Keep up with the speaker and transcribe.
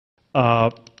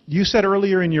You said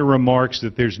earlier in your remarks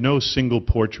that there's no single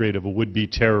portrait of a would-be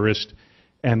terrorist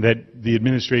and that the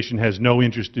administration has no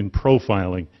interest in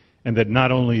profiling, and that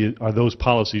not only are those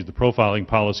policies, the profiling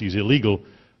policies, illegal,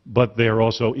 but they're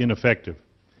also ineffective.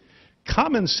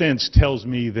 Common sense tells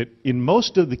me that in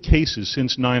most of the cases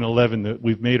since 9/11 that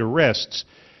we've made arrests,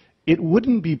 it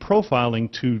wouldn't be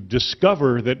profiling to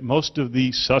discover that most of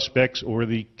the suspects or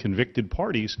the convicted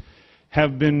parties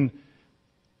have been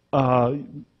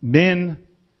men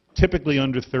typically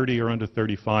under 30 or under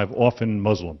 35, often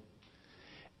Muslim.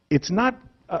 It's not,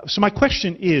 so my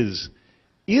question is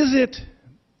it,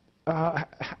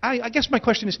 I guess my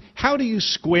question is, how do you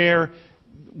square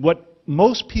what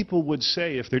most people would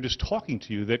say if they're just talking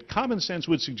to you, that common sense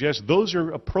would suggest those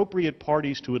are appropriate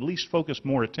parties to at least focus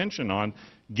more attention on,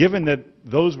 given that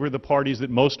those were the parties that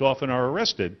most often are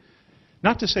arrested?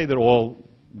 Not to say that all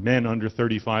men under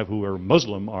 35 who are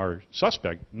Muslim are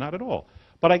suspect, not at all.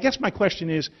 But I guess my question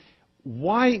is,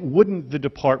 why wouldn't the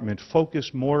department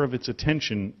focus more of its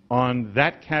attention on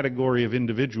that category of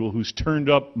individual who's turned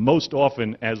up most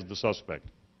often as the suspect?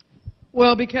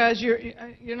 Well, because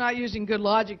you're not using good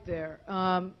logic there.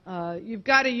 You've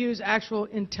got to use actual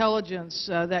intelligence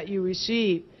that you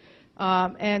receive.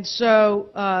 And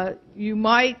so you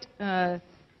might,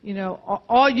 you know,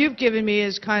 all you've given me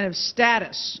is kind of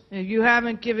status. You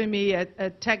haven't given me a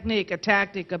technique, a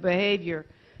tactic, a behavior.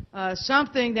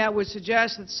 Something that would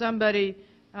suggest that somebody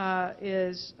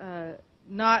is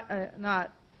not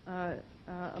a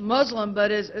Muslim,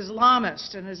 but is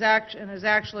Islamist and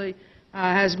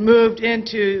has moved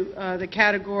into the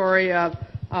category of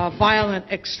violent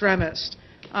extremist.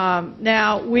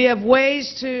 Now we have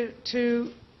ways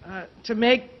to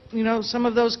make, you know, some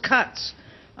of those cuts,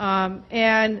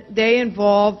 and they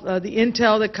involve the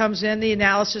intel that comes in, the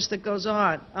analysis that goes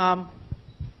on.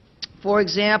 For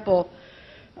example,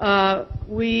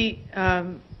 we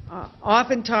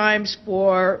oftentimes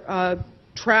for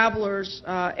travelers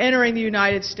entering the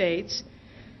United States,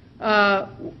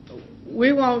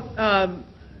 we won't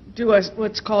do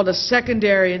what's called a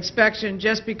secondary inspection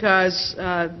just because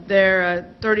they're a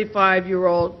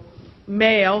 35-year-old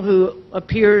male who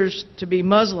appears to be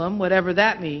Muslim, whatever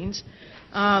that means.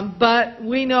 But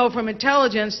we know from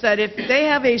intelligence that if they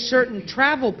have a certain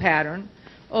travel pattern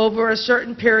over a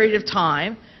certain period of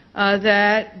time,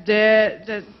 that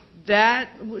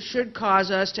should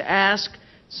cause us to ask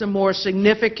some more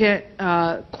significant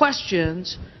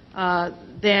questions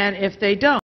than if they don't.